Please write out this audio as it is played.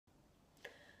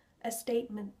a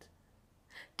statement.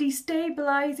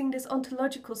 Destabilizing this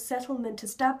ontological settlement,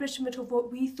 establishment of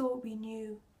what we thought we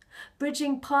knew.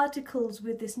 Bridging particles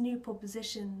with this new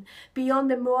proposition,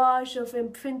 beyond the mirage of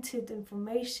imprinted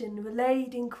information,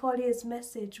 relayed in Qualyer's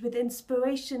message, with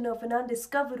inspiration of an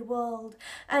undiscovered world,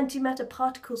 antimatter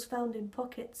particles found in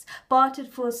pockets, bartered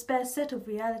for a spare set of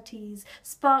realities,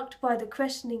 sparked by the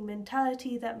questioning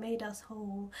mentality that made us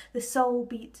whole, the soul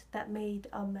beat that made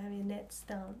our marionettes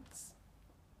dance.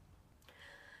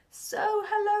 So,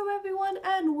 hello everyone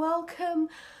and welcome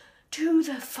to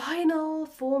the final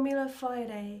Formula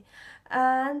Friday,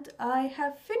 and I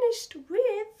have finished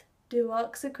with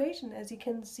Dirac's equation, as you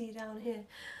can see down here.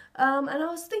 And I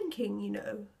was thinking,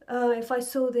 if I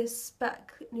saw this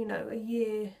back, a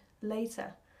year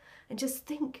later, and just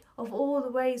think of all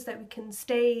the ways that we can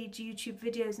stage YouTube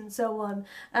videos and so on,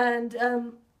 and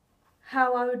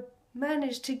how I would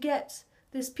manage to get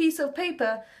this piece of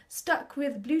paper stuck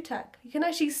with blue tack. You can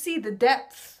actually see the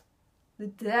depth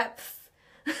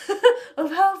of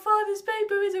how far this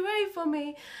paper is away from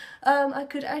me. I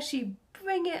could actually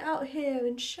bring it out here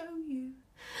and show you.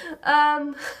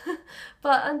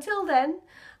 But until then,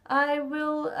 I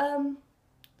will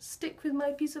stick with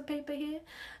my piece of paper here.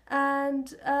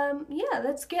 And yeah,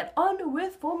 let's get on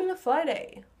with Formula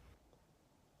Friday.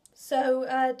 So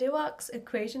Dirac's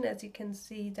equation, as you can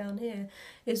see down here,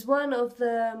 is one of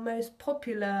the most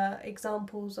popular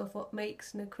examples of what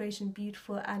makes an equation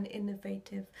beautiful and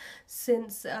innovative,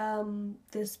 since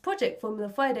this project, Formula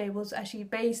Friday, was actually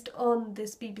based on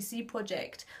this BBC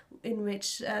project in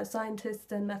which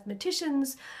scientists and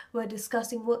mathematicians were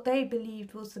discussing what they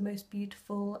believed was the most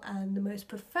beautiful and the most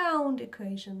profound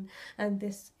equation, and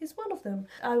this is one of them.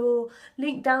 I will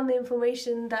link down the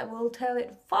information that will tell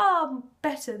it far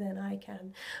better than I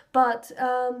can, but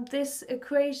this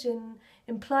equation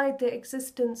implied the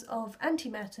existence of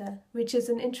antimatter, which is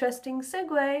an interesting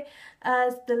segue,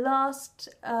 as the last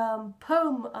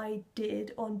poem I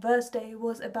did on Verse Day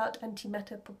was about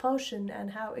antimatter propulsion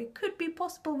and how it could be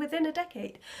possible within a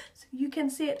decade. So you can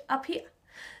see it up here.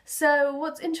 So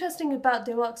what's interesting about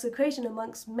Dirac's equation,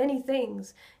 amongst many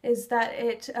things, is that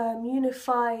it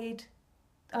unified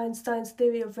Einstein's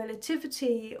theory of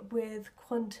relativity with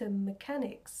quantum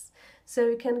mechanics. So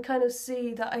you can kind of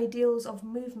see the ideals of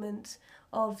movement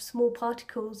of small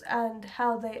particles and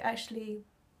how they actually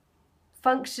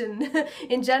function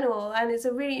in general, and it's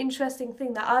a really interesting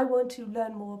thing that I want to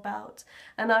learn more about,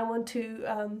 and I want to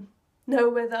know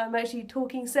whether I'm actually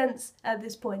talking sense at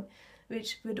this point,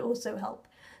 which would also help.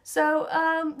 So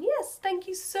yes, thank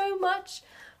you so much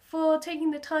for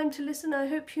taking the time to listen. I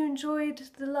hope you enjoyed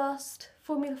the last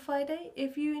Formula Friday.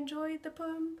 If you enjoyed the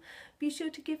poem, be sure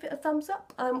to give it a thumbs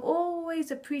up. I'm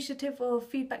always appreciative of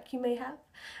feedback you may have.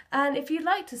 And if you'd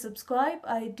like to subscribe,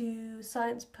 I do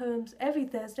science poems every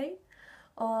Thursday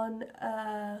on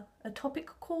a topic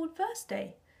called Verse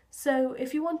Day. So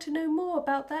if you want to know more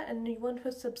about that and you want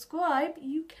to subscribe,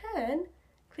 you can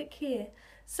click here.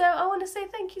 So I want to say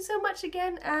thank you so much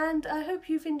again, and I hope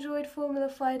you've enjoyed Formula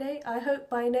Friday. I hope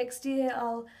by next year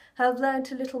I'll have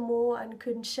learned a little more and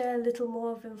can share a little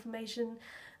more of information.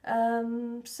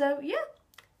 So yeah,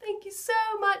 thank you so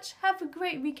much. Have a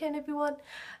great weekend, everyone,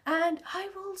 and I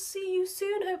will see you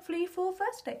soon, hopefully, for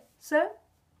First Day. So,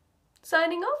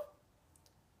 signing off.